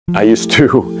I used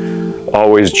to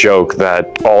always joke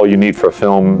that all you need for a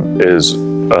film is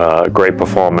a great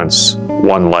performance,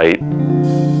 one light,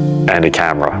 and a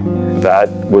camera. That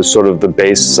was sort of the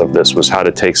basis of this, was how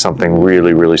to take something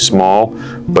really, really small,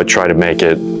 but try to make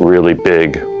it really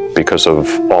big because of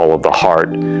all of the heart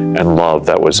and love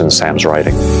that was in Sam's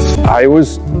writing. I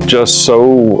was just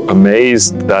so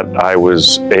amazed that I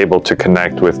was able to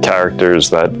connect with characters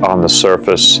that on the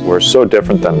surface were so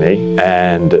different than me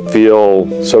and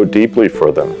feel so deeply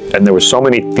for them. And there were so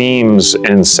many themes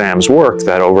in Sam's work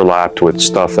that overlapped with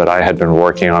stuff that I had been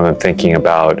working on and thinking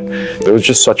about. There was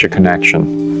just such a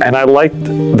connection. And I liked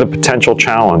the potential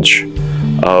challenge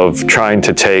of trying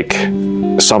to take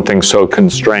something so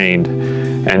constrained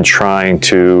and trying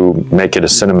to make it a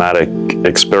cinematic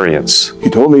experience. He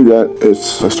told me that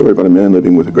it's a story about a man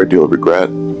living with a great deal of regret.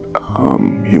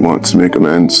 He wants to make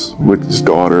amends with his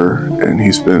daughter, and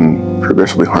he's been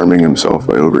progressively harming himself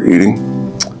by overeating.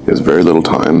 He has very little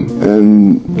time,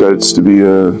 and that it's to be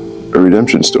a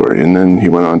redemption story. And then he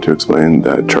went on to explain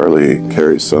that Charlie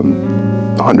carries some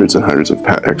hundreds and hundreds of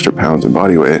extra pounds in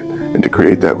body weight, and to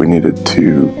create that we needed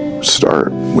to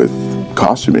start with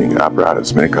costuming,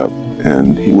 apparatus, makeup,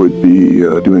 and he would be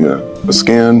doing a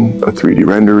scan, a 3D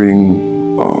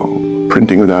rendering,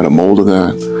 printing of that, a mold of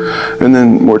that, and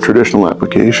then more traditional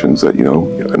applications that, you know,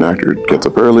 an actor gets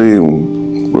up early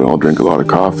and we all drink a lot of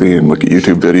coffee and look at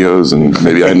YouTube videos, and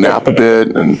maybe I nap a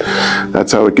bit, and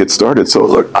that's how it gets started. So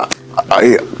look,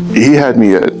 he had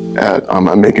me at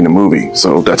I'm making a movie,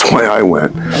 so that's why I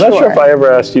went. I'm not sure if I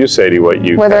ever asked you, Sadie, what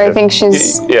you... Whether I think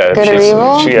she's good or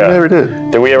evil? Yeah. I never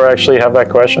did. Did we ever actually have that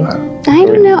question? I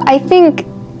don't know. I think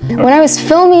when I was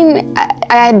filming,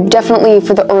 I had definitely,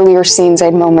 for the earlier scenes, I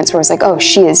had moments where I was like, oh,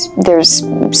 there's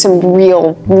some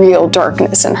real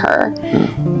darkness in her.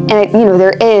 And you know,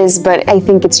 there is, but I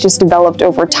think it's just developed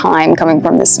over time, coming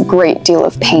from this great deal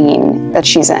of pain that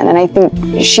she's in. And I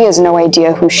think she has no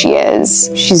idea who she is.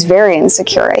 She's very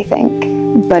insecure, I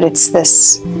think. But it's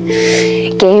this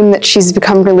game that she's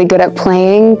become really good at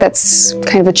playing that's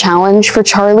kind of a challenge for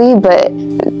Charlie. But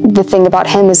the thing about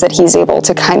him is that he's able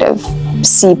to kind of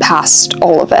see past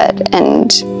all of it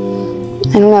and,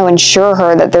 I don't know, ensure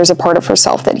her that there's a part of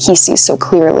herself that he sees so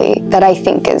clearly that I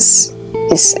think is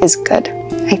good.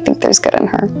 I think there's good in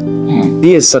her.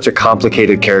 He is such a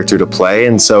complicated character to play,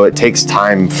 and so it takes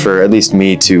time for at least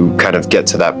me to kind of get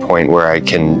to that point where I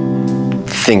can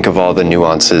think of all the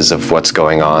nuances of what's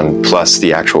going on, plus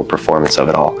the actual performance of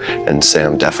it all. And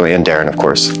Sam definitely, and Darren, of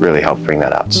course, really helped bring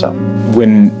that out. So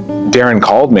when Darren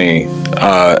called me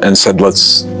and said,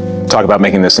 let's talk about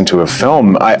making this into a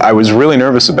film, I was really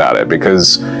nervous about it,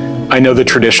 because I know the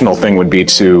traditional thing would be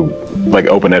to like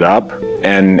open it up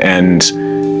and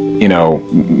you know,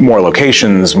 more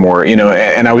locations, more, you know,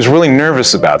 and I was really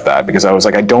nervous about that, because I was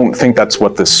like, I don't think that's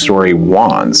what this story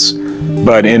wants.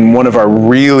 But in one of our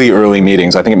really early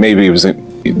meetings, I think maybe it was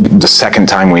the second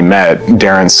time we met,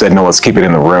 Darren said, no, let's keep it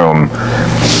in the room.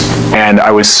 And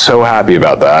I was so happy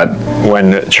about that.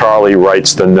 When Charlie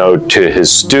writes the note to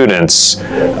his students,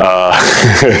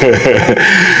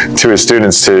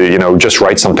 you know, just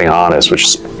write something honest, which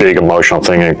is a big emotional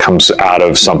thing, and it comes out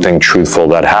of something truthful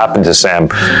that happened to Sam.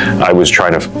 I was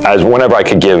trying to, whenever I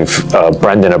could give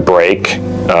Brendan a break,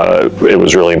 it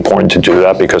was really important to do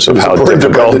that because of how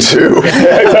difficult. Too.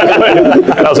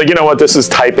 And I was like, you know what, this is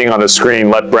typing on the screen.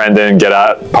 Let Brendan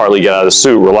partly get out of the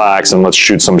suit, relax, and let's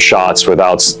shoot some shots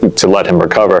to let him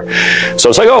recover. So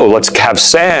it's like, oh, let's have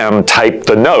Sam type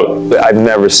the note. I've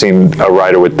never seen a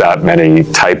writer with that many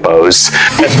typos.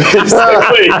 And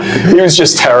basically, he was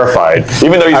just terrified,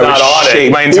 even though he's not on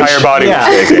it. My entire body was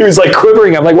shaking. He was like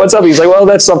quivering. I'm like, what's up? He's like, well,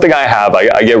 that's something I have.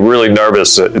 I get really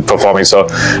nervous at performing. So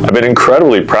I've been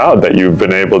incredibly proud that you've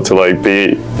been able to like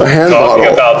be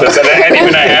talking about this, and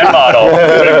even a hand model.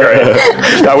 Great.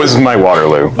 That was my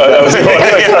Waterloo.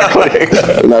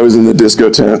 And I was in the disco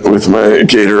tent with my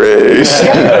Gatorade,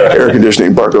 air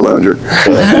conditioning, Barker Lounger.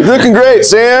 Looking great,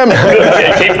 Sam.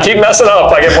 Keep messing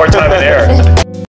up. I get more time in air.